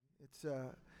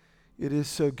It is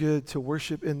so good to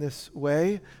worship in this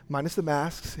way, minus the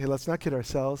masks. Hey, let's not kid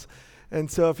ourselves. And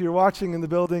so if you're watching in the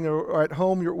building or at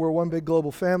home, we're one big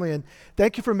global family. And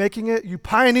thank you for making it. You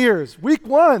pioneers, week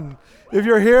one. If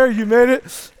you're here, you made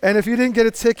it. And if you didn't get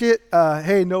a ticket,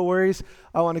 hey, no worries.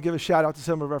 I want to give a shout out to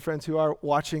some of our friends who are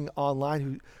watching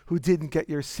online who didn't get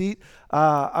your seat.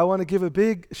 I want to give a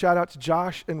big shout out to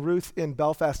Josh and Ruth in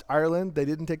Belfast, Ireland. They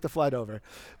didn't take the flight over,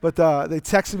 but they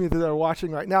texted me that they're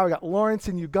watching right now. We got Lawrence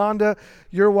in Uganda.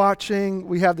 You're watching.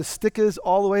 We have the Stickas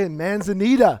all the way in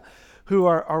Manzanita who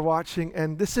are watching.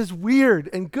 And this is weird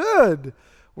and good.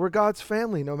 We're God's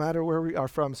family, no matter where we are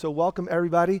from. So welcome,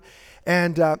 everybody.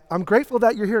 And I'm grateful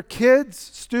that you're here. Kids,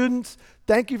 students,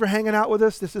 thank you for hanging out with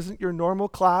us. This isn't your normal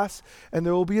class, and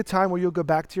there will be a time where you'll go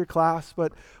back to your class,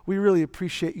 but we really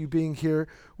appreciate you being here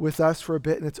with us for a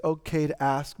bit, and it's okay to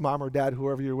ask mom or dad,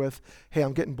 whoever you're with, hey,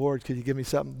 I'm getting bored. Could you give me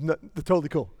something? No, totally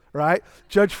cool, right?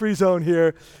 Judge-free zone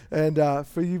here. And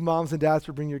for you moms and dads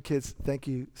for bringing your kids, thank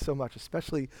you so much,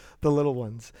 especially the little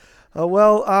ones.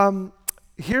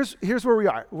 Here's where we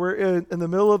are. We're in the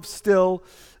middle of still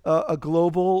a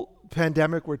global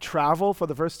pandemic where travel for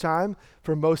the first time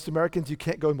for most Americans, you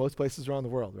can't go most places around the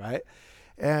world, right?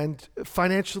 And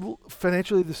financially,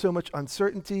 there's so much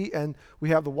uncertainty, and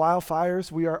we have the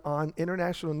wildfires. We are on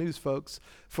international news, folks,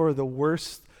 for the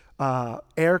worst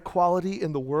air quality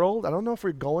in the world. I don't know if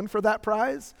we're going for that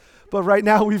prize, but right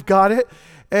now we've got it.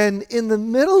 And in the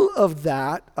middle of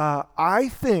that, I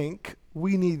think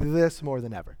we need this more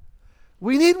than ever.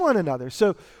 We need one another.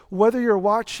 So whether you're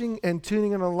watching and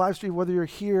tuning in on the live stream, whether you're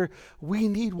here, we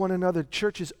need one another.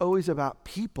 Church is always about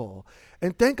people.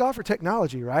 And thank God for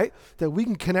technology, right? That we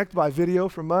can connect by video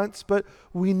for months, but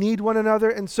we need one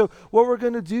another. And so what we're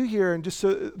going to do here, and just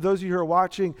so those of you who are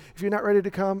watching, if you're not ready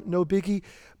to come, no biggie.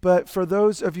 But for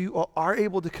those of you who are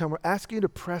able to come, we're asking you to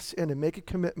press in and make a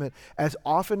commitment as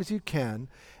often as you can.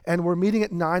 And we're meeting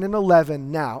at 9 and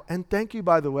 11 now. And thank you,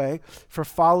 by the way, for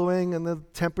following and the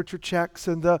temperature checks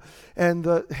and the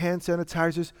hand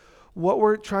sanitizers. What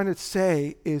we're trying to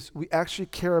say is we actually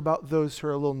care about those who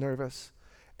are a little nervous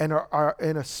and are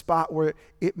in a spot where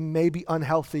it may be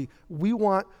unhealthy. We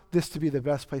want this to be the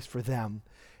best place for them.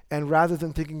 And rather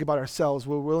than thinking about ourselves,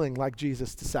 we're willing, like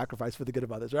Jesus, to sacrifice for the good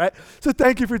of others, right? So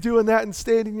thank you for doing that and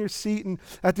staying in your seat. And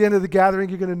at the end of the gathering,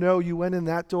 you're going to know you went in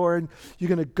that door and you're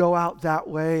going to go out that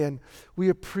way. And we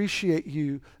appreciate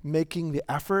you making the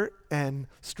effort and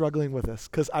struggling with us,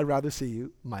 because I'd rather see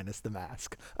you minus the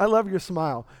mask. I love your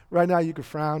smile. Right now you can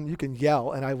frown, you can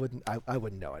yell, and I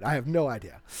wouldn't know it. I have no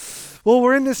idea. Well,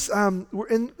 we're in this,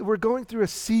 we're going through a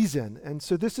season. And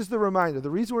so this is the reminder. The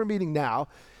reason we're meeting now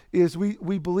is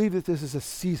we believe that this is a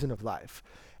season of life.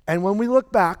 And when we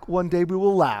look back, one day we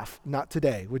will laugh. Not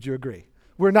today, would you agree?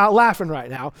 We're not laughing right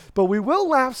now, but we will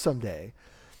laugh someday.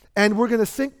 And we're going to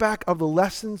think back of the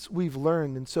lessons we've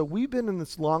learned. And so we've been in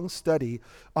this long study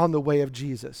on the way of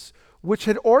Jesus, which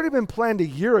had already been planned a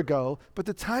year ago, but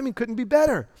the timing couldn't be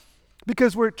better,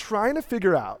 because we're trying to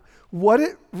figure out what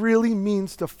it really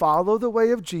means to follow the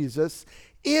way of Jesus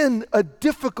in a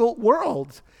difficult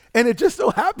world. And it just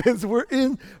so happens we're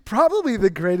in probably the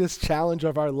greatest challenge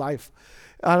of our life.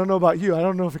 I don't know about you. I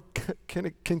don't know if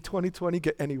can 2020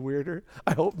 get any weirder?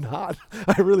 I hope not.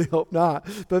 I really hope not.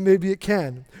 But maybe it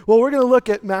can. Well, we're going to look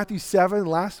at Matthew 7.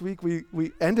 Last week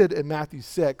we ended in Matthew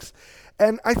 6.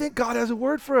 And I think God has a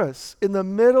word for us. In the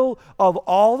middle of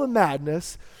all the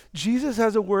madness, Jesus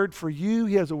has a word for you.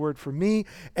 He has a word for me.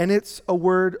 And it's a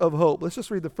word of hope. Let's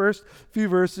just read the first few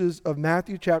verses of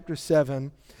Matthew chapter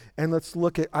 7. And let's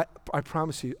look at, I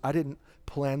promise you, I didn't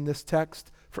plan this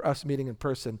text for us meeting in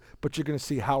person, but you're going to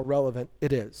see how relevant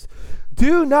it is.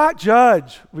 Do not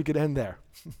judge. We could end there.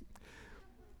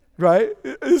 Right?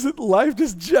 Isn't life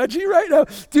just judgy right now?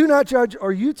 Do not judge,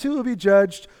 or you too will be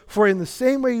judged. For in the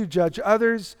same way you judge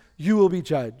others, you will be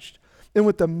judged. And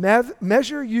with the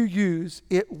measure you use,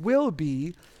 it will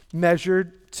be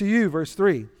measured to you. Verse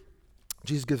 3.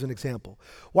 Jesus gives an example.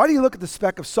 Why do you look at the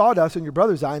speck of sawdust in your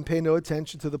brother's eye and pay no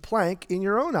attention to the plank in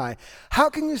your own eye? How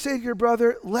can you say to your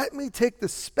brother, let me take the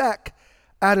speck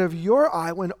out of your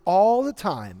eye, when all the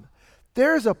time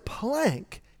there's a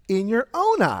plank in your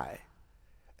own eye?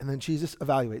 And then Jesus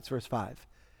evaluates, verse 5.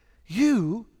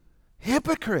 You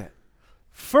hypocrite.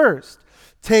 First,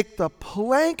 take the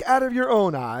plank out of your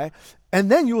own eye, and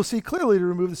then you will see clearly to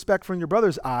remove the speck from your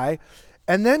brother's eye.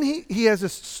 And then he has a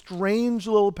strange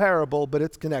little parable, but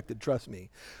it's connected, trust me.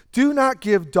 Do not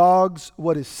give dogs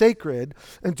what is sacred,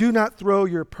 and do not throw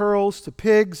your pearls to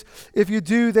pigs. If you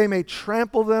do, they may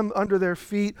trample them under their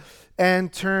feet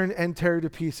and turn and tear you to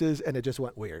pieces. And it just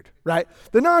went weird, right?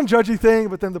 The non-judgy thing,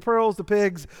 but then the pearls, the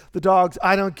pigs, the dogs,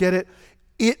 I don't get it.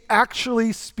 it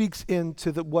actually speaks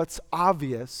into what's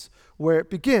obvious where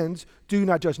it begins, do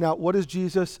not judge. Now, what is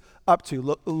Jesus up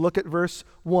to? Look at verse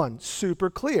 1, super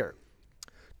clear.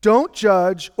 Don't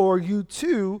judge or you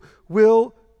too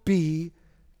will be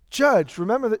judged.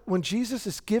 Remember that when Jesus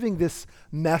is giving this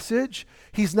message,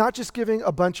 he's not just giving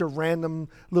a bunch of random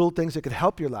little things that could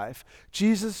help your life.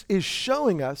 Jesus is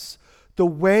showing us the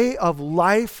way of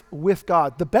life with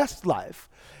God, the best life.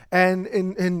 And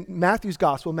in Matthew's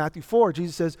gospel, Matthew 4,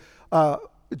 Jesus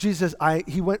says,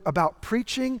 he went about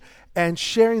preaching and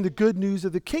sharing the good news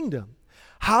of the kingdom,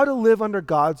 how to live under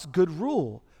God's good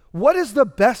rule. What is the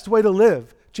best way to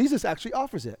live? Jesus actually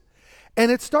offers it. And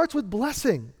it starts with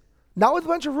blessing, not with a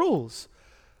bunch of rules.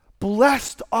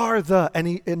 Blessed are and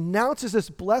he announces this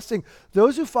blessing.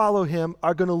 Those who follow him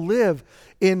are going to live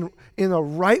in a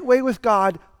right way with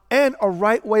God and a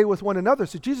right way with one another.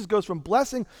 So Jesus goes from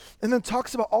blessing and then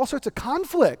talks about all sorts of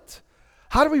conflict.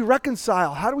 How do we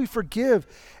reconcile? How do we forgive?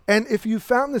 And if you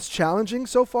found this challenging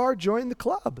so far, join the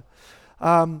club.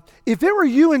 If it were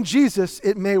you and Jesus,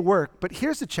 it may work. But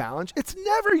here's the challenge. It's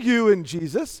never you and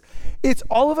Jesus. It's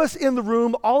all of us in the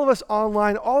room, all of us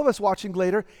online, all of us watching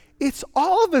later. It's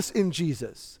all of us in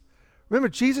Jesus. Remember,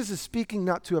 Jesus is speaking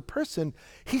not to a person.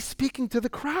 He's speaking to the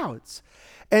crowds.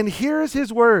 And here's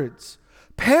his words.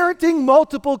 Parenting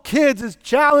multiple kids is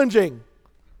challenging.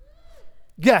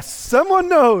 Yes, someone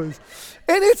knows.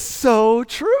 And it's so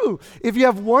true. If you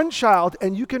have one child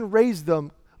and you can raise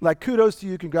them, like kudos to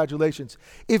you, congratulations.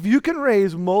 If you can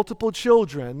raise multiple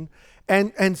children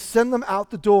and send them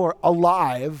out the door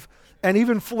alive and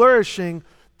even flourishing,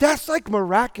 that's like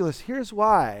miraculous. Here's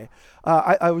why.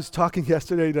 I was talking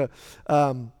yesterday to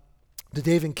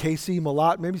Dave and Casey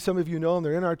Malott. Maybe some of you know them.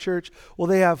 They're in our church. Well,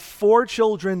 they have 4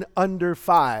 children under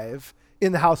 5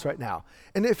 in the house right now.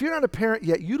 And if you're not a parent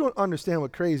yet, you don't understand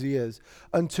what crazy is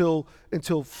until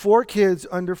 4 kids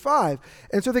under 5.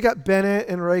 And so they got Bennett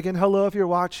and Reagan. Hello, if you're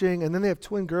watching. And then they have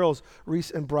twin girls,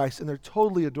 Reese and Bryce, and they're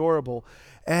totally adorable.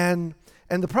 And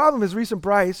the problem is Reese and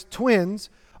Bryce, twins,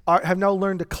 have now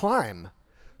learned to climb.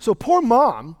 So poor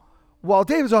mom, while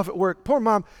Dave is off at work, poor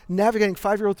mom navigating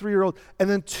 5-year-old, 3-year-old, and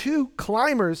then 2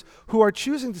 climbers who are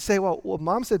choosing to say, well,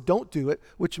 mom said don't do it,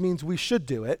 which means we should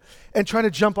do it, and trying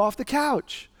to jump off the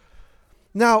couch.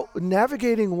 Now,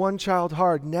 navigating one child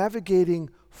hard,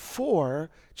 navigating 4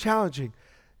 challenging,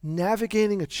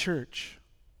 navigating a church,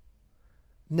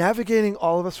 navigating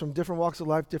all of us from different walks of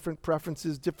life, different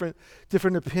preferences, different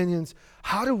opinions.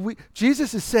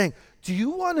 Jesus is saying, do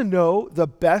you want to know the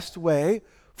best way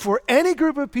for any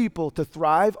group of people to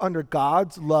thrive under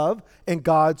God's love and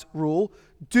God's rule?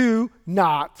 Do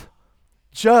not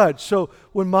judge. So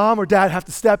when mom or dad have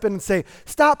to step in and say,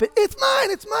 stop it, it's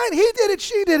mine, he did it,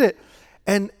 she did it.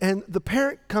 And the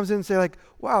parent comes in and say like,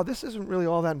 wow, this isn't really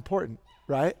all that important,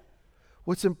 right?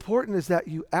 What's important is that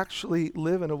you actually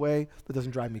live in a way that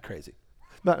doesn't drive me crazy.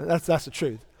 But that's the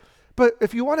truth. But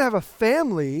if you want to have a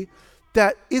family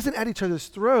that isn't at each other's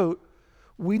throat,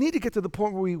 we need to get to the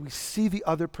point where we see the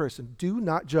other person. Do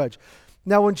not judge.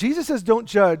 Now, when Jesus says don't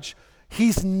judge,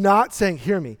 he's not saying,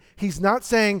 hear me, he's not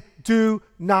saying do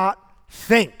not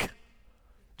think.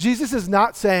 Jesus is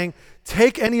not saying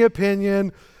take any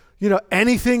opinion,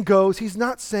 anything goes. He's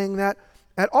not saying that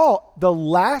at all. The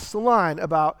last line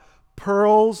about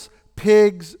pearls,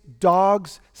 pigs,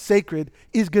 dogs, sacred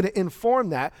is going to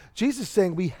inform that. Jesus is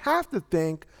saying we have to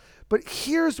think, but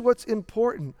here's what's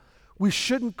important. We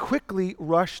shouldn't quickly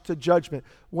rush to judgment.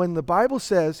 When the Bible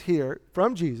says here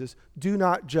from Jesus, do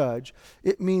not judge,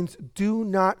 it means do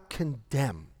not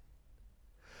condemn.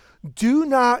 Do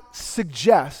not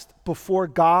suggest before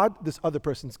God this other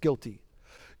person's guilty.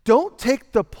 Don't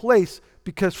take the place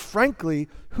because frankly,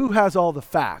 who has all the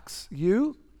facts?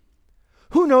 You?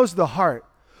 Who knows the heart?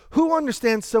 Who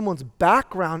understands someone's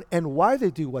background and why they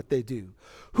do what they do?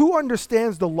 Who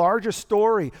understands the larger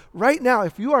story? Right now,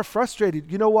 if you are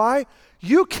frustrated, you know why?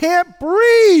 You can't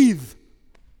breathe.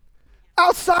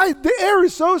 Outside, the air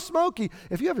is so smoky.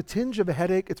 If you have a tinge of a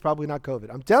headache, it's probably not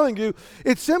COVID. I'm telling you,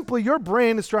 it's simply your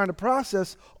brain is trying to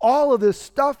process all of this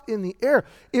stuff in the air.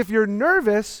 If you're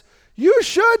nervous, you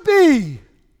should be.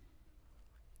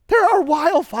 There are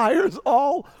wildfires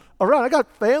all around. I got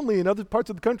family in other parts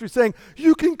of the country saying,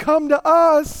 you can come to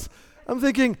us. I'm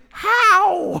thinking,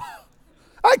 how?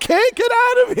 I can't get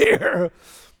out of here.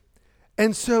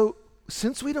 And so,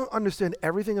 since we don't understand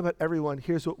everything about everyone,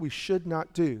 here's what we should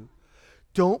not do.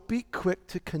 Don't be quick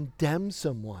to condemn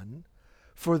someone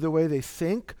for the way they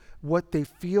think, what they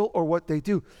feel, or what they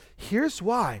do. Here's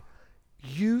why.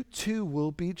 You too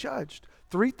will be judged.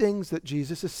 Three things that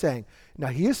Jesus is saying. Now,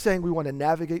 he is saying we want to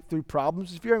navigate through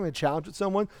problems. If you're having a challenge with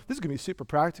someone, this is going to be super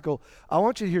practical. I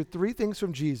want you to hear three things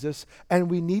from Jesus, and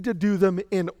we need to do them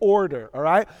in order, all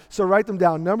right? So write them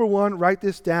down. Number one, write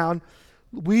this down.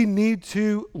 We need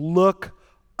to look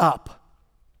up.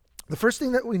 The first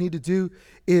thing that we need to do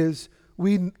is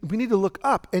we need to look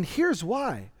up, and here's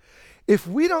why. If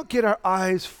we don't get our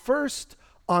eyes first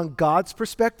on God's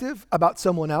perspective about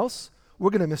someone else, we're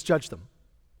going to misjudge them.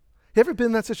 You ever been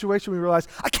in that situation where you realize,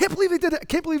 I can't believe they did it, I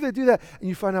can't believe they do that, and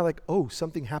you find out like, oh,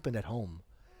 something happened at home,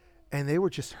 and they were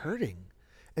just hurting.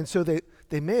 And so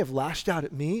they may have lashed out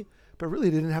at me, but really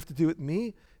they didn't have to do it with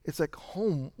me. It's like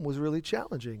home was really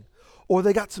challenging. Or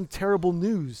they got some terrible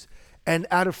news, and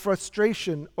out of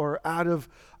frustration or out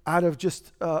of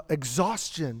just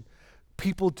exhaustion,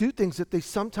 people do things that they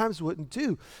sometimes wouldn't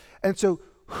do. And so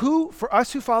for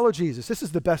us who follow Jesus, this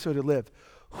is the best way to live.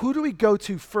 Who do we go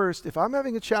to first? If I'm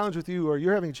having a challenge with you or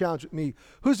you're having a challenge with me,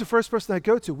 who's the first person I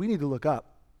go to? We need to look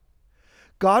up.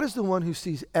 God is the one who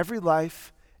sees every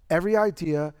life, every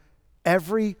idea,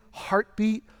 every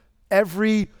heartbeat,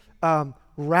 every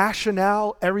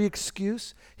rationale, every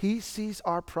excuse. He sees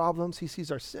our problems. He sees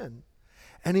our sin.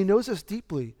 And he knows us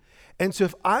deeply. And so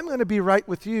if I'm going to be right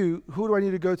with you, who do I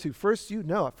need to go to? First,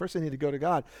 First, I need to go to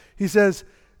God. He says,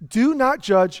 do not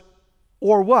judge,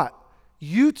 or what?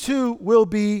 You too will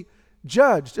be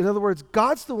judged. In other words,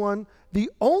 God's the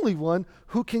only one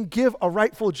who can give a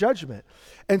rightful judgment.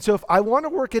 And so if I want to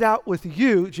work it out with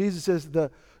you, Jesus says the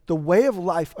way of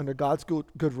life under God's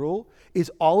good rule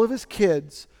is all of his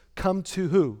kids come to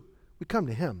who? We come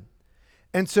to him.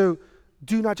 And so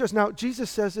do not judge. Now,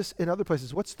 Jesus says this in other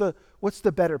places. What's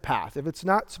the better path? If it's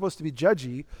not supposed to be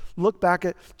judgy, look back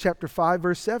at chapter 5,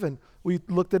 verse 7. We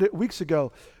looked at it weeks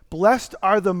ago. Blessed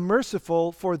are the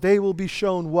merciful, for they will be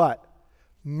shown what?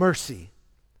 Mercy.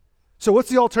 So what's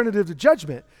the alternative to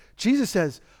judgment? Jesus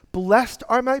says, blessed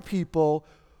are my people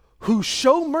who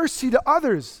show mercy to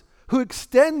others, who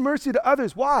extend mercy to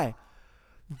others. Why?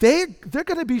 They're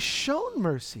going to be shown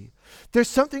mercy. There's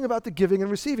something about the giving and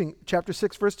receiving. Chapter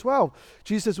 6, verse 12.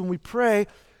 Jesus says, when we pray,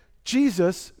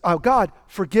 God,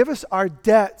 forgive us our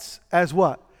debts as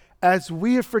what? As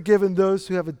we have forgiven those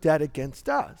who have a debt against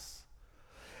us.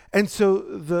 And so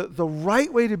the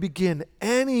right way to begin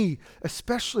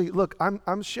especially, look,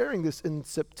 I'm sharing this in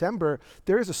September.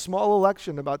 There is a small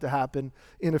election about to happen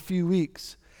in a few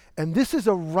weeks. And this is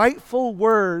a rightful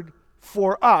word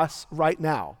for us right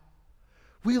now.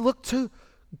 We look to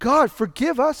God.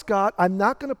 Forgive us, God. I'm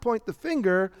not going to point the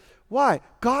finger. Why?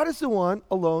 God is the one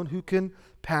alone who can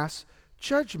pass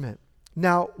judgment.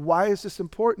 Now, why is this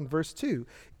important? Verse 2.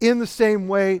 In the same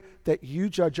way that you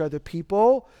judge other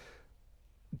people,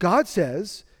 God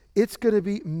says it's going to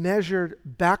be measured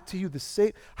back to you the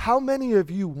same. How many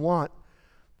of you want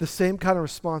the same kind of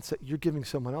response that you're giving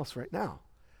someone else right now?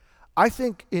 I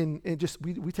think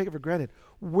we take it for granted.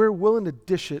 We're willing to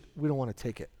dish it. We don't want to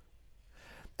take it.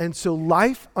 And so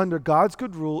life under God's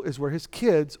good rule is where his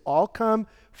kids all come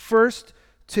first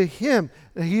to him.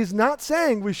 And he's not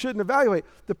saying we shouldn't evaluate.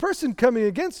 The person coming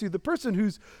against you, the person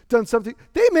who's done something,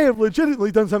 they may have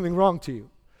legitimately done something wrong to you.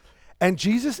 And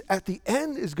Jesus at the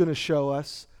end is going to show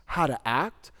us how to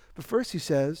act. But first he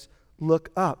says, look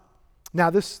up. Now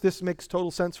this makes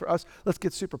total sense for us. Let's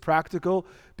get super practical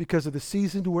because of the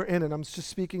season we're in. And I'm just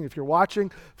speaking, if you're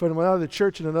watching from another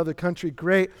church in another country,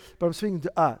 great. But I'm speaking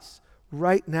to us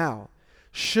right now.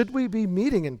 Should we be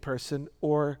meeting in person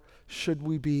or should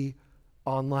we be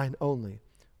online only?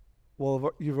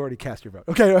 Well, you've already cast your vote.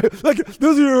 Okay, like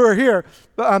those of you who are here,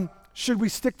 should we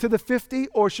stick to the 50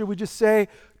 or should we just say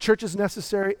church is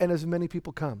necessary and as many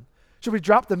people come? Should we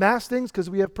drop the mass things because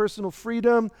we have personal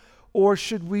freedom, or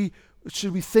should we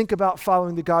think about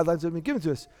following the guidelines that have been given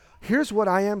to us? Here's what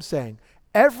I am saying.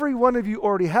 Every one of you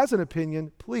already has an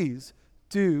opinion. Please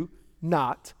do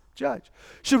not judge.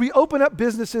 Should we open up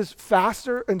businesses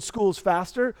faster and schools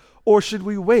faster, or should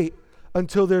we wait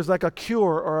until there's like a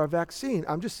cure or a vaccine?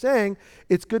 I'm just saying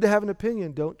it's good to have an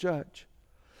opinion. Don't judge.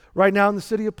 Right now in the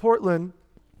city of Portland,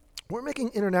 we're making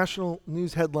international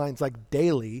news headlines like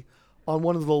daily on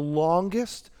one of the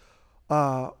longest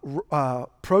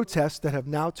protests that have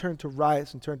now turned to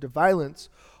riots and turned to violence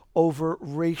over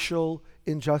racial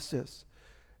injustice.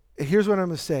 Here's what I'm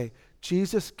going to say.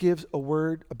 Jesus gives a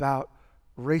word about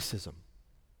racism.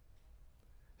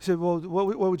 He said, well,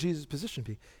 what would Jesus' position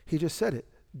be? He just said it.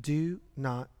 Do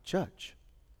not judge.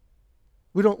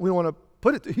 We don't want to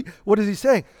put it. What is he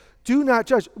saying? Do not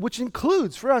judge, which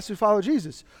includes, for us who follow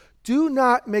Jesus, do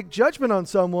not make judgment on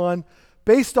someone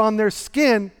based on their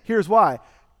skin. Here's why.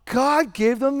 God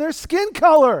gave them their skin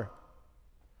color.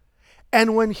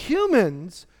 And when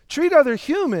humans treat other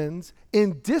humans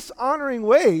in dishonoring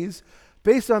ways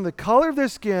based on the color of their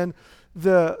skin,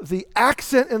 the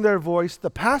accent in their voice,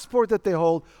 the passport that they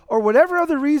hold, or whatever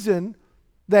other reason,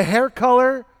 the hair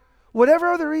color,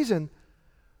 whatever other reason,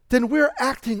 then we're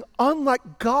acting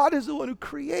unlike God is the one who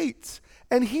creates.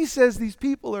 And he says these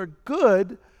people are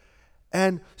good.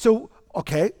 And so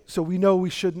we know we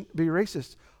shouldn't be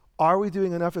racist. Are we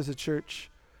doing enough as a church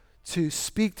to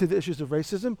speak to the issues of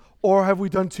racism, or have we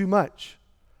done too much?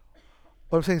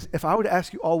 What I'm saying is, if I were to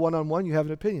ask you all one-on-one, you have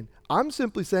an opinion. I'm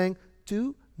simply saying,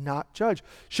 do not judge.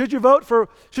 Should you vote?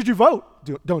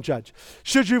 Don't judge.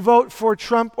 Should you vote for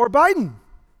Trump or Biden?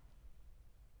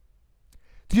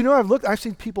 Do you know, I've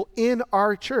seen people in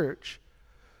our church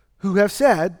who have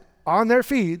said on their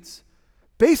feeds,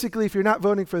 basically, if you're not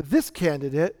voting for this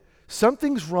candidate,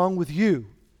 something's wrong with you,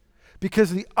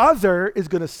 because the other is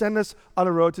going to send us on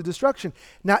a road to destruction.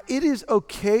 Now, it is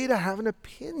okay to have an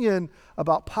opinion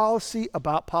about policy,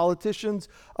 about politicians,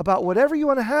 about whatever you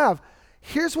want to have.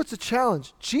 Here's what's a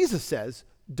challenge. Jesus says,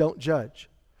 don't judge.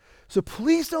 So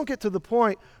please don't get to the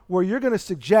point where you're going to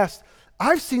suggest,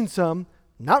 I've seen some,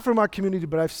 not from our community,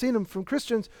 but I've seen them from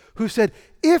Christians who said,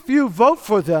 if you vote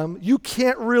for them, you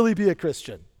can't really be a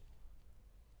Christian.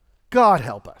 God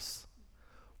help us.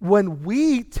 When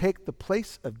we take the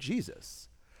place of Jesus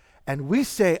and we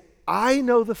say, I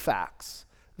know the facts,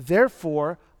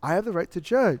 therefore I have the right to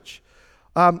judge.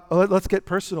 Let's get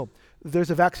personal.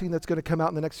 There's a vaccine that's going to come out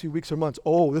in the next few weeks or months.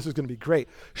 Oh, this is going to be great.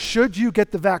 Should you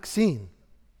get the vaccine?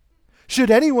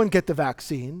 Should anyone get the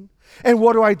vaccine? And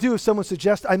what do I do if someone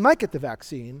suggests I might get the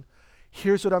vaccine?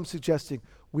 Here's what I'm suggesting.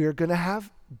 We're going to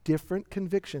have different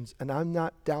convictions, and I'm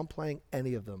not downplaying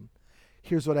any of them.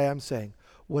 Here's what I am saying.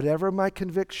 Whatever my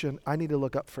conviction, I need to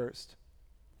look up first.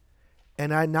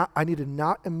 And I need to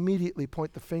not immediately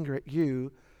point the finger at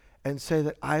you and say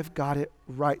that I've got it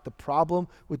right. The problem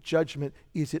with judgment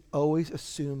is it always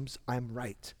assumes I'm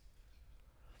right.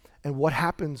 And what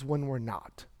happens when we're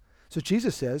not? So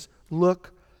Jesus says,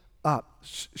 look up.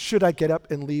 Should I get up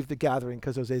and leave the gathering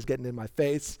because Jose's getting in my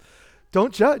face?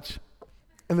 Don't judge.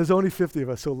 And there's only 50 of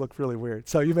us, so it'll look really weird.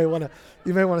 So you may want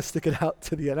to stick it out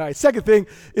to the end. All right, second thing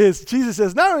is Jesus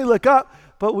says not only look up,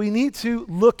 but we need to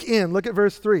look in. Look at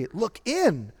verse 3. Look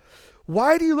in.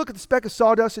 Why do you look at the speck of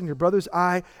sawdust in your brother's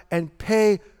eye and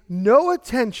pay no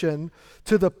attention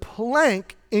to the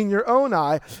plank in your own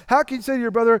eye? How can you say to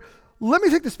your brother, let me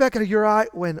take the speck out of your eye,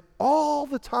 when all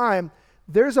the time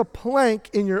there's a plank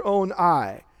in your own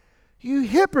eye? You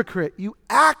hypocrite, you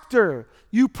actor,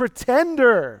 you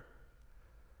pretender.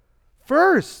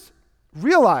 First,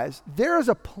 realize there is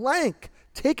a plank.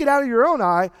 Take it out of your own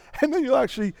eye, and then you'll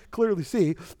actually clearly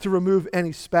see to remove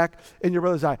any speck in your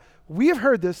brother's eye. We have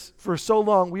heard this for so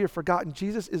long, we have forgotten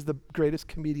Jesus is the greatest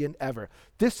comedian ever.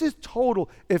 This is total.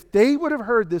 If they would have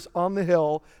heard this on the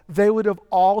hill, they would have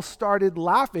all started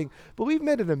laughing. But we've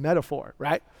made it a metaphor,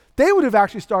 right? They would have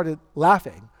actually started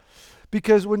laughing.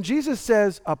 Because when Jesus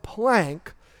says a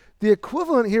plank, the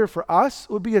equivalent here for us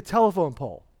would be a telephone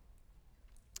pole.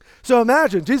 So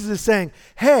imagine Jesus is saying,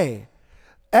 hey,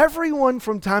 everyone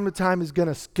from time to time is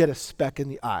going to get a speck in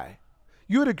the eye.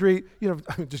 You would agree,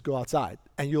 just go outside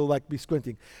and you'll be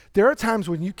squinting. There are times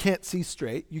when you can't see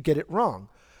straight, you get it wrong.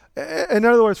 In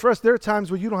other words, for us, there are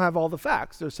times when you don't have all the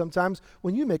facts. There's sometimes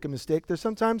when you make a mistake. There's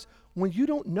sometimes when you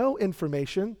don't know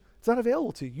information. It's not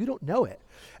available to you. You don't know it.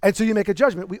 And so you make a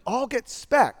judgment. We all get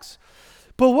specks.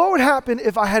 But what would happen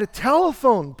if I had a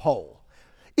telephone pole?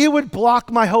 It would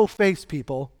block my whole face,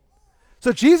 people.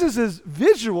 So Jesus'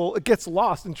 visual, it gets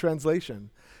lost in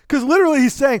translation. Because literally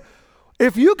he's saying,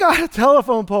 if you got a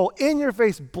telephone pole in your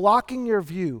face blocking your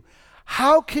view,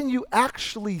 how can you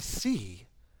actually see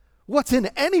what's in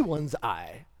anyone's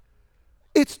eye?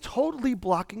 It's totally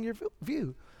blocking your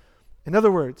view. In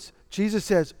other words, Jesus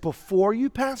says, before you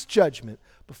pass judgment,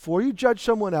 before you judge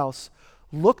someone else,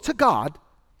 look to God,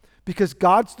 because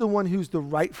God's the one who's the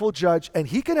rightful judge, and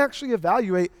he can actually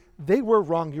evaluate, they were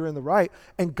wrong, you're in the right,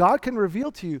 and God can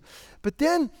reveal to you. But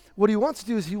then what he wants to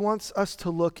do is he wants us to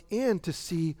look in to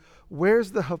see,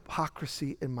 where's the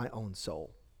hypocrisy in my own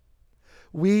soul?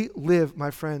 We live,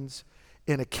 my friends,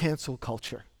 in a cancel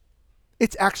culture.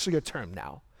 It's actually a term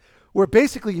now, where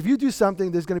basically if you do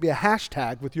something, there's going to be a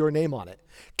hashtag with your name on it.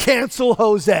 Cancel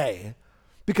Jose,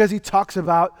 because he talks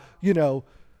about,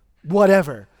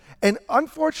 whatever. And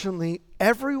unfortunately,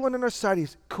 everyone in our society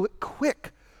is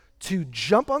quick to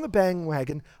jump on the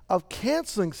bandwagon of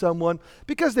canceling someone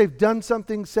because they've done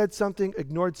something, said something,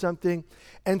 ignored something.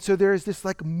 And so there is this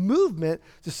movement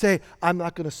to say, I'm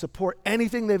not going to support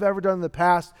anything they've ever done in the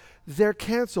past. They're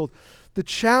canceled. The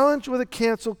challenge with a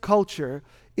cancel culture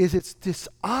is it's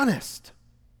dishonest.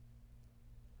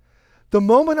 The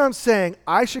moment I'm saying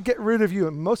I should get rid of you,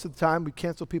 and most of the time we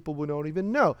cancel people we don't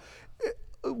even know,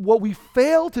 what we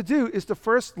fail to do is to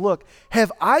first look,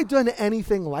 have I done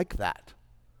anything like that?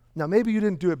 Now, maybe you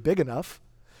didn't do it big enough,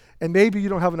 and maybe you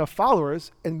don't have enough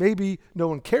followers, and maybe no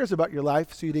one cares about your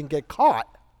life, so you didn't get caught.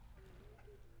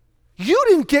 You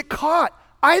didn't get caught.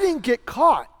 I didn't get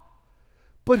caught.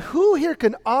 But who here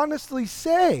can honestly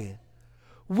say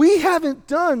we haven't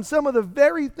done some of the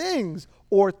very things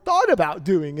or thought about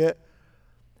doing it?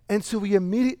 And so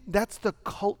that's the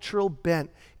cultural bent,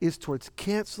 is towards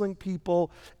canceling people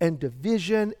and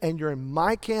division, and you're in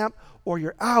my camp or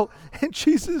you're out. And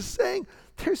Jesus is saying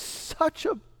there's such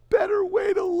a better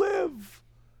way to live.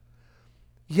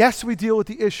 Yes, we deal with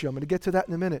the issue. I'm going to get to that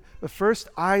in a minute. But first,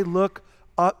 I look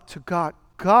up to God.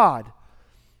 God,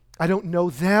 I don't know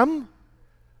them.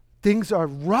 Things are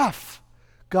rough.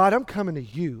 God, I'm coming to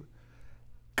you.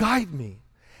 Guide me.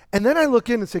 And then I look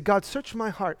in and say, God, search my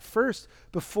heart first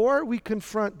before we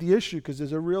confront the issue, because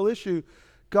there's a real issue.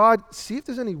 God, see if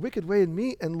there's any wicked way in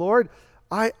me. And Lord,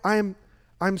 I'm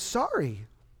sorry.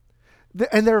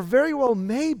 And there very well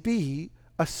may be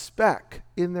a speck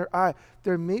in their eye.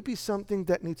 There may be something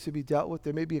that needs to be dealt with.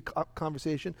 There may be a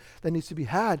conversation that needs to be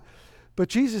had. But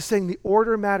Jesus is saying the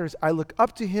order matters. I look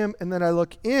up to him, and then I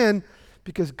look in,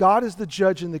 because God is the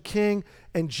judge and the king,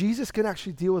 and Jesus can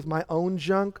actually deal with my own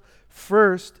junk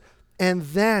first, and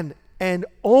then, and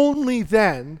only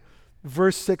then,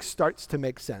 verse 6 starts to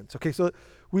make sense. Okay, so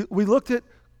we looked at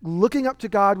looking up to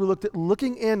God, we looked at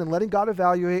looking in and letting God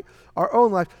evaluate our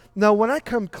own life. Now, when I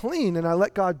come clean and I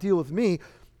let God deal with me,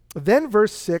 then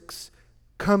verse 6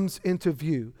 comes into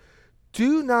view.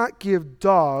 Do not give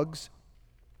dogs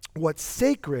what's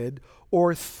sacred,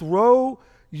 or throw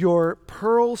your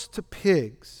pearls to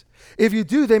pigs. If you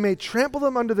do, they may trample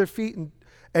them under their feet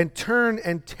and turn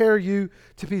and tear you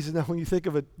to pieces. Now, when you think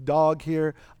of a dog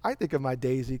here, I think of my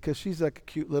Daisy, because she's like a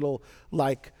cute little,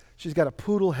 she's got a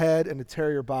poodle head and a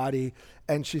terrier body,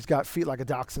 and she's got feet like a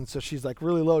dachshund, so she's like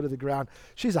really low to the ground.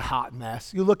 She's a hot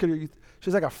mess. You look at her,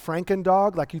 she's like a Franken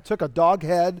dog, like you took a dog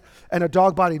head and a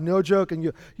dog body, no joke, and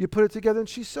you put it together, and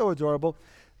she's so adorable.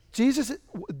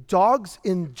 Dogs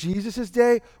in Jesus'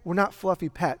 day were not fluffy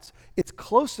pets. It's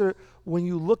closer when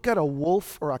you look at a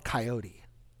wolf or a coyote,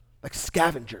 like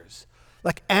scavengers,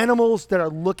 like animals that are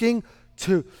looking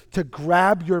to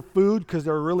grab your food because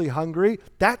they're really hungry.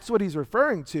 That's what he's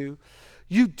referring to.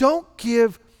 You don't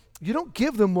give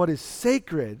them what is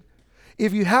sacred.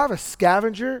 If you have a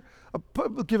scavenger,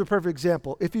 I'll give a perfect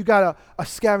example. If you got a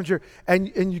scavenger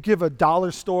and you give a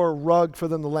dollar store rug for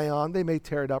them to lay on, they may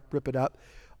tear it up, rip it up.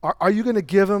 Are you going to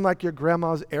give them like your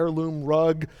grandma's heirloom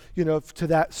rug, to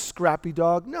that scrappy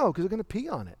dog? No, because they're going to pee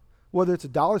on it. Whether it's a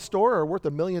dollar store or worth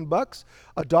 $1 million,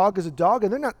 a dog is a dog,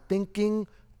 and they're not thinking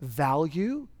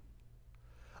value.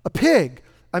 A pig.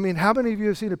 I mean, how many of you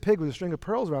have seen a pig with a string of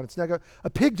pearls around its neck? A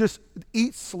pig just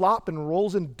eats slop and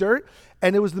rolls in dirt,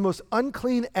 and it was the most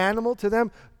unclean animal to them.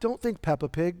 Don't think Peppa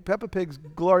Pig. Peppa Pig's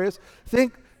glorious.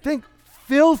 Think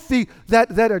filthy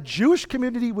that a Jewish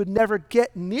community would never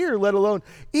get near, let alone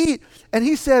eat. And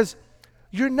he says,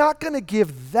 you're not going to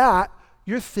give that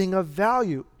your thing of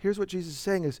value. Here's what Jesus is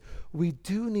saying is, we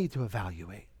do need to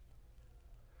evaluate.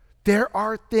 There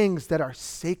are things that are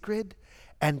sacred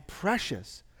and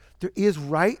precious. There is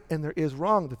right and there is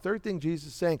wrong. The third thing Jesus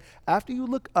is saying, after you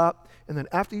look up and then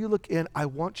after you look in, I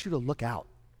want you to look out.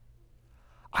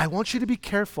 I want you to be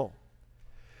careful.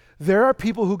 There are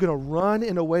people who are going to run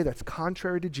in a way that's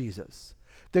contrary to Jesus.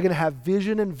 They're going to have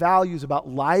vision and values about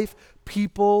life,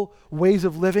 people, ways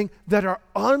of living that are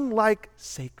unlike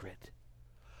sacred,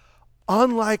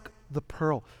 unlike the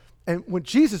pearl. And what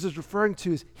Jesus is referring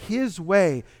to is his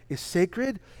way is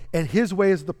sacred and his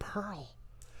way is the pearl.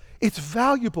 It's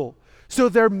valuable. So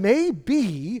there may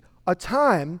be a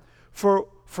time for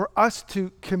us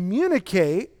to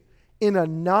communicate in a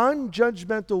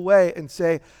non-judgmental way and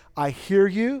say, I hear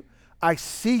you, I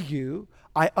see you,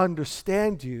 I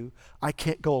understand you, I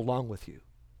can't go along with you.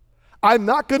 I'm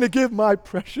not going to give my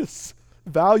precious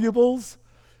valuables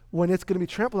when it's going to be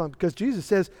trampled on, because Jesus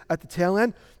says at the tail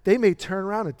end, they may turn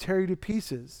around and tear you to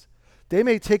pieces. They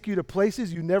may take you to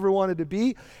places you never wanted to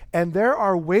be, and there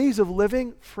are ways of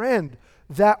living, friend,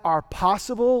 that are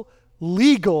possible,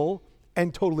 legal,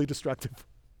 and totally destructive.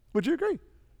 Would you agree?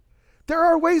 There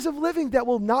are ways of living that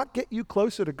will not get you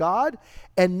closer to God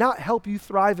and not help you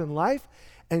thrive in life.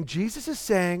 And Jesus is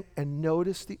saying, and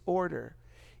notice the order,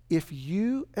 if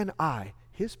you and I,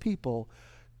 his people,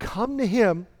 come to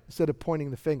him instead of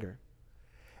pointing the finger,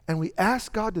 and we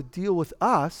ask God to deal with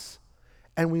us,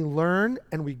 and we learn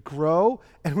and we grow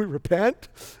and we repent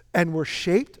and we're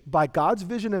shaped by God's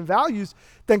vision and values,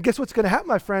 then guess what's going to happen,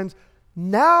 my friends?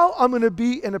 Now I'm going to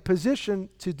be in a position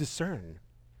to discern.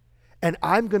 And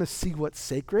I'm going to see what's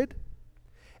sacred,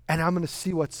 and I'm going to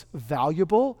see what's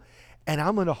valuable, and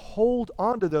I'm going to hold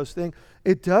on to those things.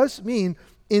 It does mean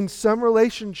in some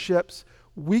relationships,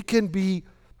 we can be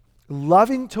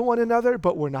loving to one another,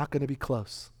 but we're not going to be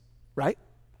close, right?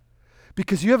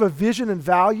 Because you have a vision and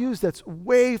values that's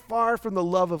way far from the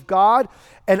love of God,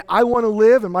 and I want to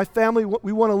live, and my family,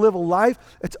 we want to live a life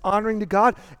that's honoring to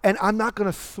God, and I'm not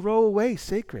going to throw away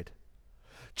sacred.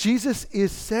 Jesus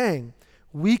is saying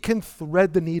we can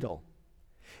thread the needle.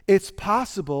 It's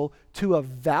possible to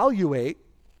evaluate,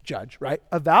 judge, right?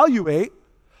 Evaluate,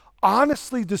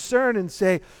 honestly discern and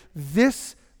say,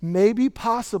 this may be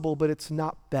possible, but it's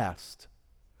not best,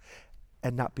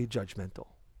 and not be judgmental.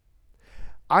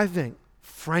 I think,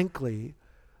 frankly,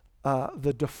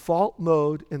 the default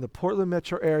mode in the Portland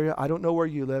metro area, I don't know where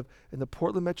you live, in the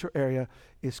Portland metro area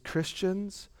is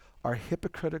Christians are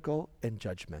hypocritical and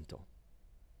judgmental.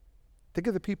 Think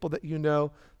of the people that you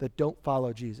know that don't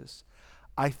follow Jesus.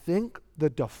 I think the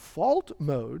default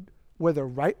mode, whether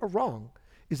right or wrong,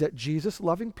 is that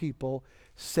Jesus-loving people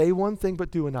say one thing but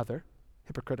do another,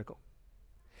 hypocritical.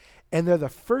 And they're the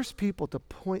first people to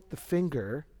point the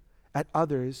finger at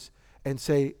others and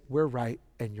say, we're right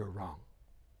and you're wrong.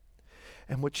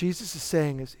 And what Jesus is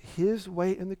saying is his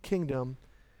way in the kingdom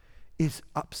is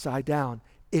upside down.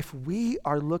 If we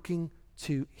are looking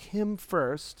to him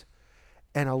first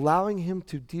and allowing him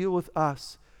to deal with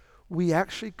us, we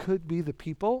actually could be the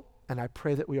people, and I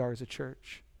pray that we are as a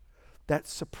church, that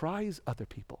surprise other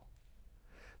people.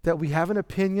 That we have an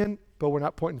opinion, but we're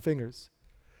not pointing fingers.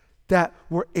 That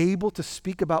we're able to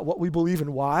speak about what we believe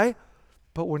and why,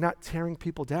 but we're not tearing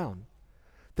people down.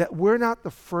 That we're not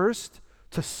the first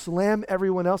to slam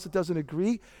everyone else that doesn't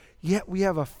agree, yet we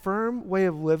have a firm way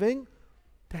of living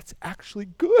that's actually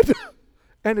good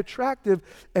and attractive.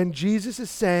 And Jesus is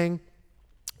saying,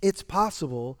 it's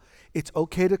possible, it's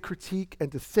okay to critique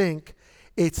and to think,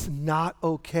 it's not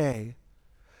okay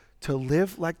to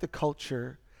live like the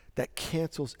culture that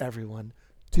cancels everyone.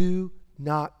 Do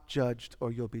not judge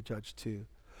or you'll be judged too.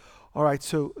 All right,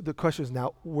 so the question is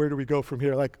now, where do we go from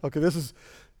here? Like, okay,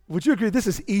 would you agree this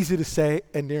is easy to say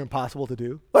and near impossible to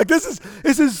do? Like this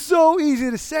is so easy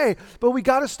to say, but we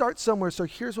got to start somewhere. So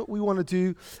here's what we want to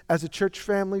do as a church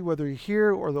family, whether you're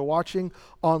here or they're watching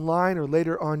online or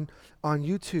later on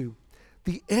YouTube.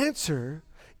 The answer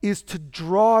is to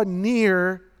draw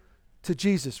near to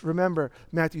Jesus. Remember,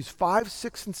 Matthews 5,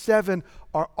 6, and 7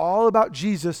 are all about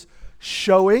Jesus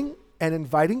showing and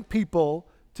inviting people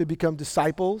to become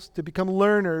disciples, to become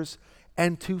learners,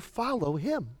 and to follow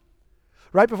him.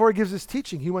 Right before he gives this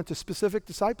teaching, he went to specific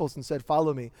disciples and said,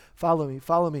 follow me, follow me,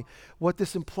 follow me. What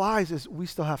this implies is we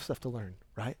still have stuff to learn,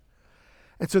 right?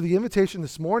 And so the invitation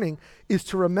this morning is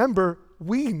to remember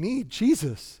we need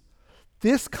Jesus.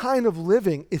 This kind of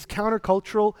living is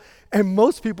countercultural, and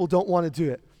most people don't want to do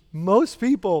it. Most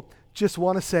people just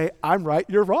want to say, I'm right,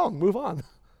 you're wrong, move on.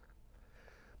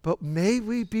 But may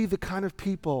we be the kind of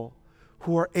people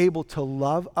who are able to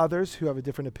love others who have a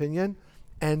different opinion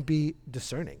and be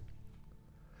discerning.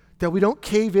 That we don't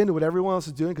cave into what everyone else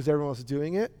is doing because everyone else is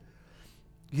doing it,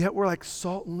 yet we're like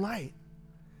salt and light.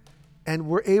 And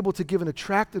we're able to give an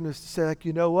attractiveness to say, like,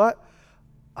 you know what?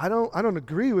 I don't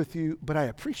agree with you, but I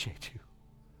appreciate you.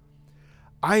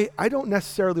 I don't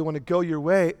necessarily want to go your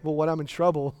way, but when I'm in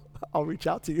trouble, I'll reach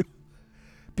out to you.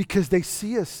 Because they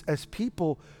see us as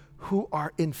people who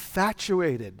are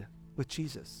infatuated with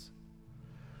Jesus.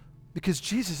 Because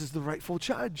Jesus is the rightful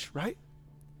judge, right?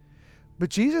 But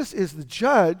Jesus is the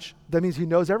judge, that means he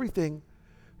knows everything,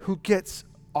 who gets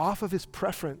off of his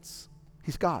preference.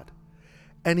 He's God.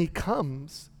 And he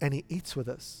comes and he eats with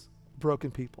us, broken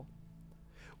people.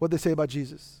 What did they say about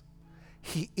Jesus?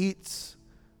 He eats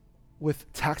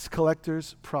with tax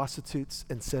collectors, prostitutes,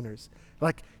 and sinners.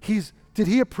 Like, did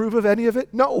he approve of any of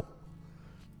it? No.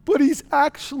 But he's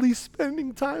actually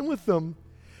spending time with them.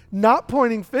 Not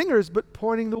pointing fingers, but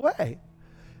pointing the way.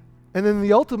 And then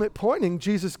the ultimate pointing,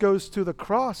 Jesus goes to the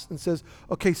cross and says,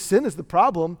 okay, sin is the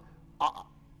problem.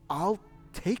 I'll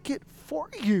take it for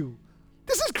you.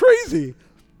 This is crazy.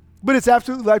 But it's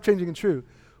absolutely life-changing and true.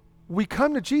 We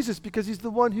come to Jesus because he's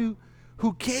the one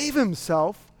who gave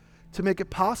himself to make it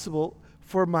possible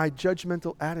for my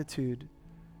judgmental attitude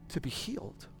to be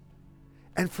healed.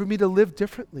 And for me to live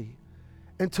differently.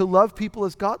 And to love people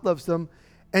as God loves them.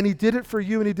 And he did it for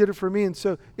you and he did it for me. And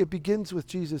so it begins with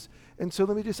Jesus. And so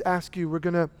let me just ask you, we're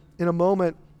going to, in a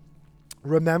moment,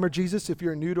 remember Jesus. If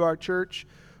you're new to our church,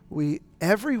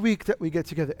 every week that we get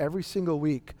together, every single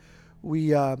week,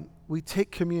 we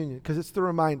take communion because it's the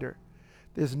reminder.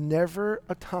 There's never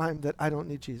a time that I don't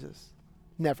need Jesus.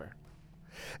 Never.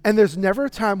 And there's never a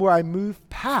time where I move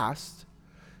past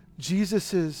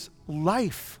Jesus's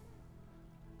life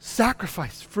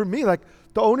sacrifice for me. Like,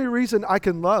 the only reason I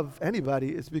can love anybody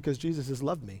is because Jesus has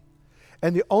loved me.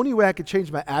 And the only way I can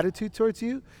change my attitude towards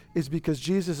you is because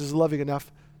Jesus is loving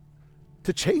enough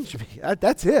to change me.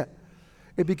 That's it.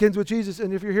 It begins with Jesus.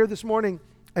 And if you're here this morning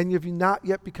and you've not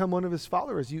yet become one of his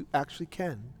followers, you actually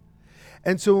can.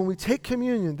 And so when we take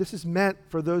communion, this is meant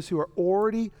for those who are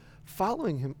already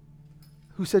following him,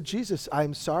 who said, Jesus,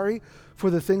 I'm sorry for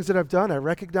the things that I've done. I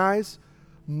recognize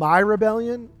my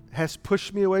rebellion has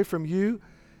pushed me away from you.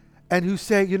 And who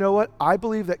say, you know what? I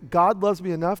believe that God loves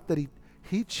me enough that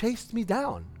he chased me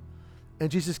down. And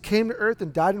Jesus came to earth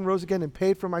and died and rose again and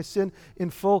paid for my sin in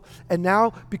full. And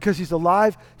now, because he's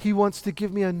alive, he wants to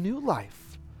give me a new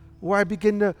life where I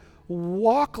begin to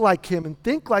walk like him and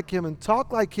think like him and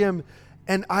talk like him.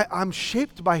 And I'm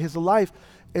shaped by his life.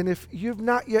 And if you've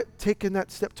not yet taken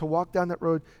that step to walk down that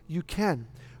road, you can.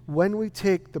 When we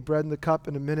take the bread and the cup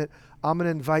in a minute, I'm going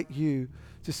to invite you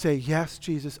to say, yes,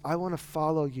 Jesus, I want to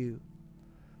follow you.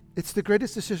 It's the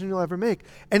greatest decision you'll ever make.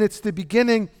 And it's the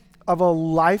beginning of a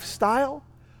lifestyle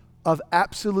of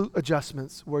absolute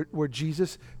adjustments where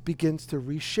Jesus begins to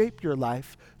reshape your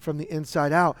life from the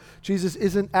inside out. Jesus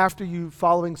isn't after you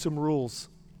following some rules.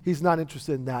 He's not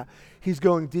interested in that. He's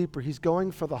going deeper. He's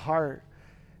going for the heart.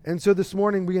 And so this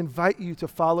morning we invite you to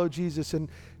follow Jesus. And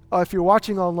if you're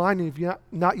watching online and if you've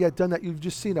not yet done that, you've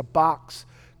just seen a box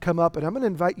come up. And I'm going to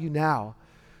invite you now.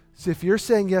 So if you're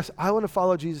saying, yes, I want to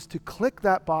follow Jesus, to click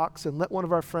that box and let one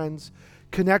of our friends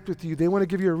connect with you. They want to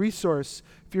give you a resource.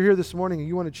 If you're here this morning and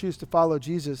you want to choose to follow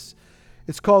Jesus,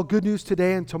 it's called Good News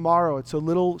Today and Tomorrow. It's a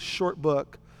little short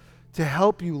book to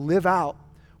help you live out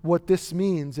what this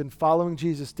means in following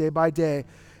Jesus day by day.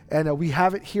 And we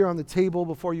have it here on the table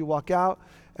before you walk out,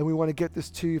 and we want to get this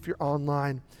to you if you're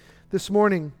online. This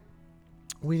morning,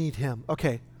 we need him.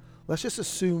 Okay, let's just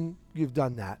assume you've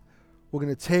done that. We're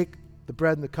going to take the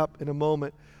bread and the cup in a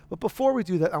moment. But before we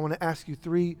do that, I want to ask you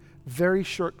 3 very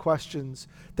short questions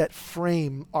that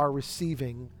frame our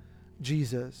receiving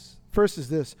Jesus. First is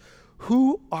this: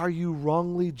 who are you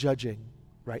wrongly judging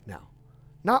right now?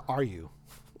 Not are you.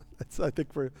 I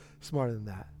think we're smarter than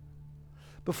that.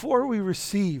 Before we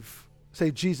receive,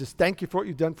 say, Jesus, thank you for what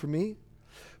you've done for me.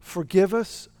 Forgive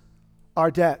us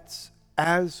our debts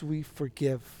as we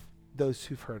forgive those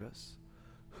who've hurt us.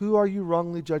 Who are you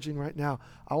wrongly judging right now?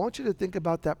 I want you to think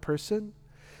about that person,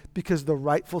 because the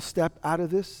rightful step out of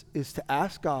this is to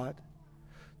ask God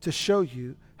to show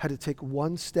you how to take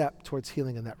one step towards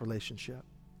healing in that relationship.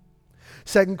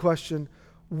 Second question,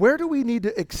 where do we need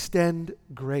to extend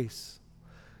grace?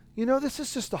 You know, this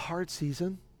is just a hard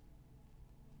season.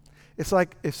 It's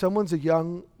like if someone's a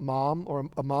young mom or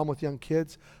a mom with young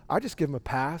kids, I just give them a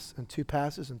pass and 2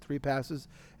 passes and 3 passes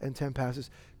and 10 passes,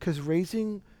 because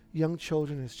raising young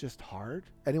children is just hard.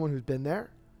 Anyone who's been there?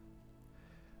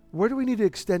 Where do we need to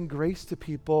extend grace to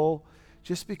people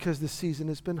just because this season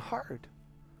has been hard?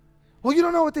 Well, you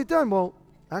don't know what they've done. Well,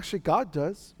 actually, God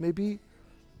does. Maybe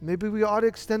we ought to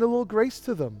extend a little grace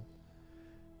to them.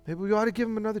 Maybe we ought to give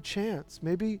them another chance.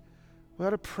 Maybe we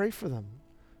ought to pray for them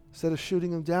instead of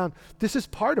shooting them down. This is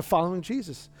part of following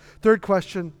Jesus. Third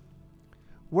question,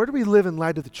 where do we live in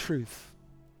light of the truth?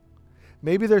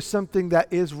 Maybe there's something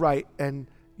that is right and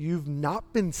you've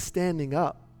not been standing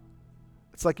up.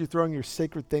 It's like you're throwing your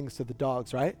sacred things to the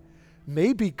dogs, right?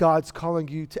 Maybe God's calling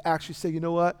you to actually say, you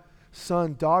know what,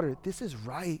 son, daughter, this is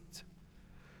right.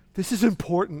 This is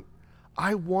important.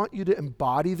 I want you to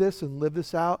embody this and live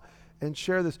this out and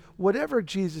share this. Whatever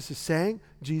Jesus is saying,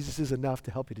 Jesus is enough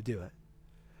to help you to do it.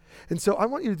 And so I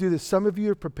want you to do this. Some of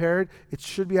you are prepared. It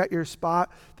should be at your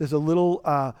spot. There's a little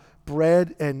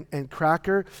bread and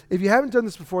cracker. If you haven't done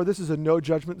this before, this is a no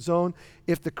judgment zone.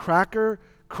 If the cracker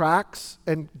cracks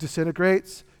and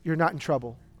disintegrates, you're not in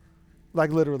trouble. Like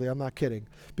literally, I'm not kidding.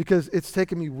 Because it's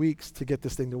taken me weeks to get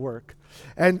this thing to work.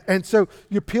 And so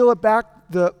you peel it back,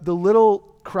 the little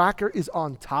cracker is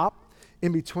on top,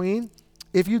 in between.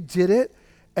 If you did it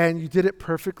and you did it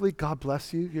perfectly, God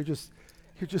bless you. You're just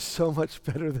so much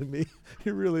better than me.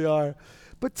 You really are.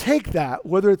 But take that,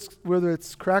 whether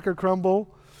it's cracker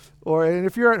crumble, and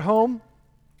if you're at home,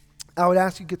 I would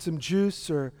ask you to get some juice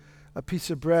or a piece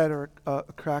of bread or a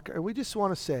cracker. And we just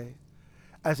want to say,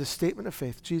 as a statement of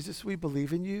faith, Jesus, we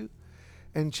believe in you.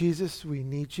 And Jesus, we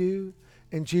need you.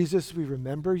 And Jesus, we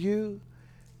remember you.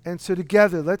 And so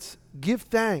together, let's give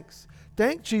thanks.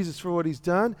 Thank Jesus for what he's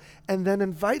done. And then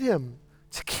invite him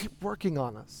to keep working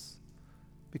on us,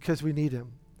 because we need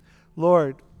him.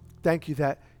 Lord, thank you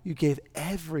that you gave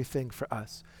everything for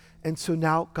us. And so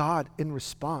now, God, in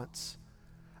response,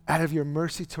 out of your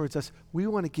mercy towards us, we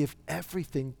want to give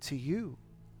everything to you.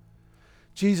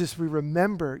 Jesus, we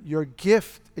remember your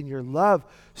gift and your love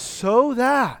so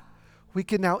that we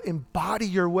can now embody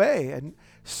your way, and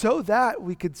so that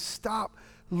we could stop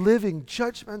living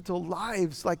judgmental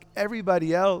lives like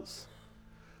everybody else,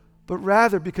 but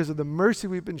rather, because of the mercy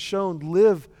we've been shown,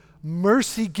 live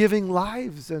mercy-giving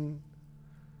lives and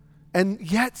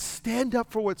yet stand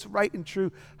up for what's right and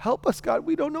true. Help us, God.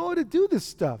 We don't know how to do this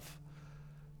stuff.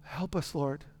 Help us,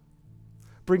 Lord.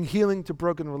 Bring healing to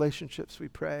broken relationships, we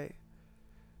pray,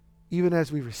 even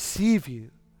as we receive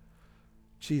you,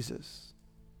 Jesus.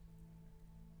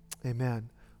 Amen.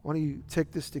 Why don't you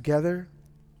take this together?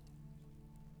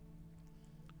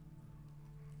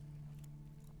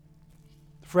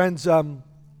 Friends,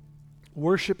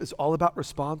 worship is all about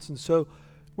response, and so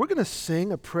we're going to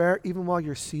sing a prayer even while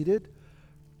you're seated.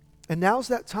 And now's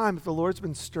that time, if the Lord's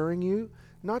been stirring you,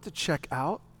 not to check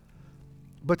out,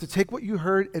 but to take what you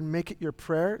heard and make it your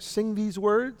prayer. Sing these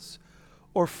words,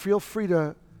 or feel free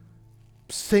to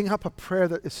sing up a prayer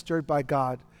that is stirred by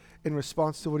God in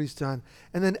response to what he's done.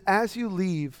 And then as you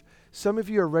leave, some of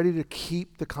you are ready to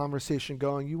keep the conversation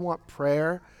going. You want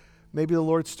prayer. Maybe the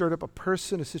Lord stirred up a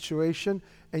person, a situation,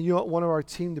 and you want one of our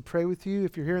team to pray with you.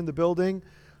 If you're here in the building,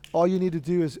 all you need to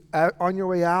do is, on your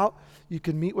way out, you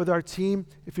can meet with our team.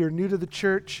 If you're new to the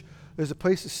church, there's a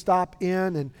place to stop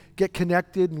in and get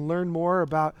connected and learn more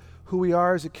about who we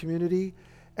are as a community.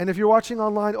 And if you're watching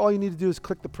online, all you need to do is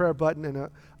click the prayer button, and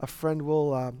a friend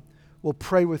will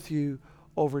pray with you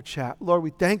over chat. Lord, we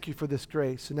thank you for this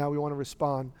grace, and now we want to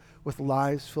respond with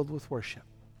lives filled with worship.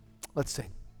 Let's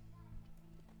sing.